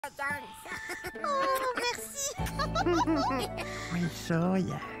Oh, merci. We saw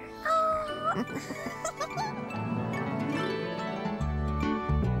ya.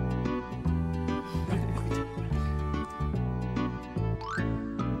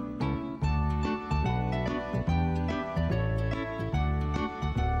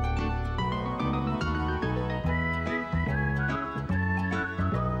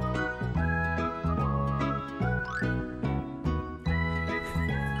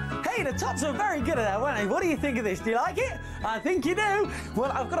 The tots are very good at that, weren't they? What do you think of this? Do you like it? I think you do. Well,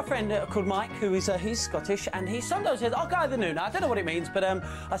 I've got a friend called Mike who is he's Scottish, and he sometimes says "Okay the new." Now I don't know what it means, but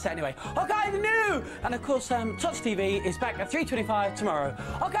I say it anyway. Okay the new. And of course, Tots TV is back at 3:25 tomorrow.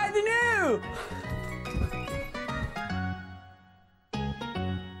 Okay the new.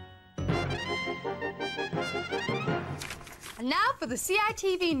 And now for the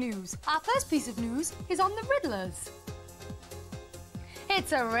CITV news. Our first piece of news is on the Riddlers.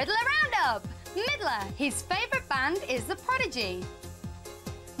 It's a Riddler Roundup. Middler, his favourite band is The Prodigy.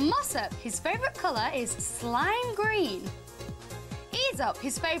 Mossop, his favourite colour is slime green. Ease Up,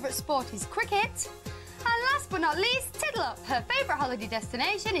 his favourite sport is cricket. And last but not least, Tiddle Up, her favourite holiday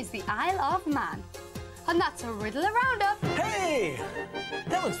destination is the Isle of Man. And that's a Riddler Roundup. Hey!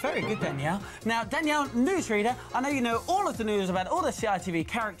 That was very good, Danielle. Now, Danielle, newsreader, I know you know all of the news about all the CITV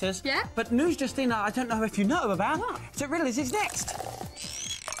characters. Yeah? But news just in, I don't know if you know about. What? So Riddlers is next.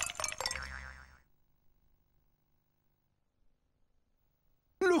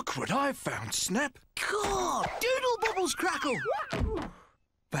 Look what I've found, Snap. God, doodle bubbles crackle.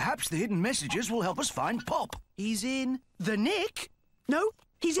 Perhaps the hidden messages will help us find Pop. He's in the nick. No,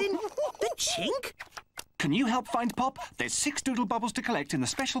 he's in the chink. Can you help find Pop? There's 6 doodle bubbles to collect in the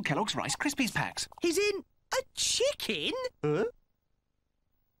special Kellogg's Rice Krispies packs. He's in a chicken. Huh?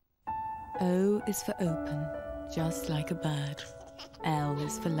 O is for open, just like a bird. L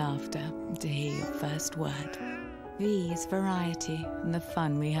is for laughter, to hear your first word. V is variety, and the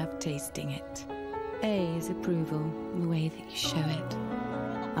fun we have tasting it. A is approval, the way that you show it.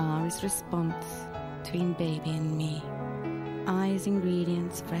 R is response, between baby and me. I is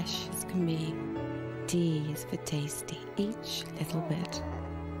ingredients, fresh as can be. T is for tasty, each little bit.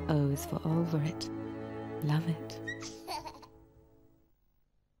 O is for over it, love it.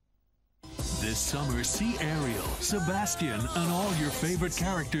 This summer, see Ariel, Sebastian, and all your favorite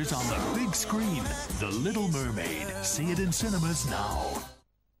characters on the big screen. The Little Mermaid. See it in cinemas now.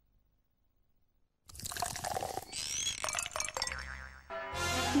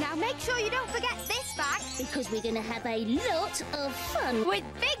 Now make sure you don't forget this bag, Because we're going to have a lot of fun. with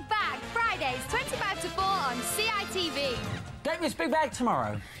Big Bag, Fridays 25 to 4 on CITV. Don't miss Big Bag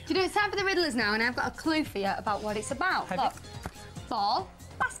tomorrow. Do you know it's time for the Riddlers now, and I've got a clue for you about what it's about. Have Look, ball,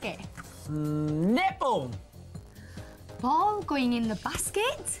 basket. Netball. Ball going in the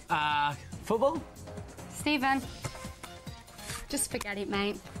basket? Football? Stephen, just forget it,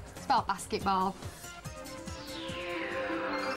 mate. It's about basketball.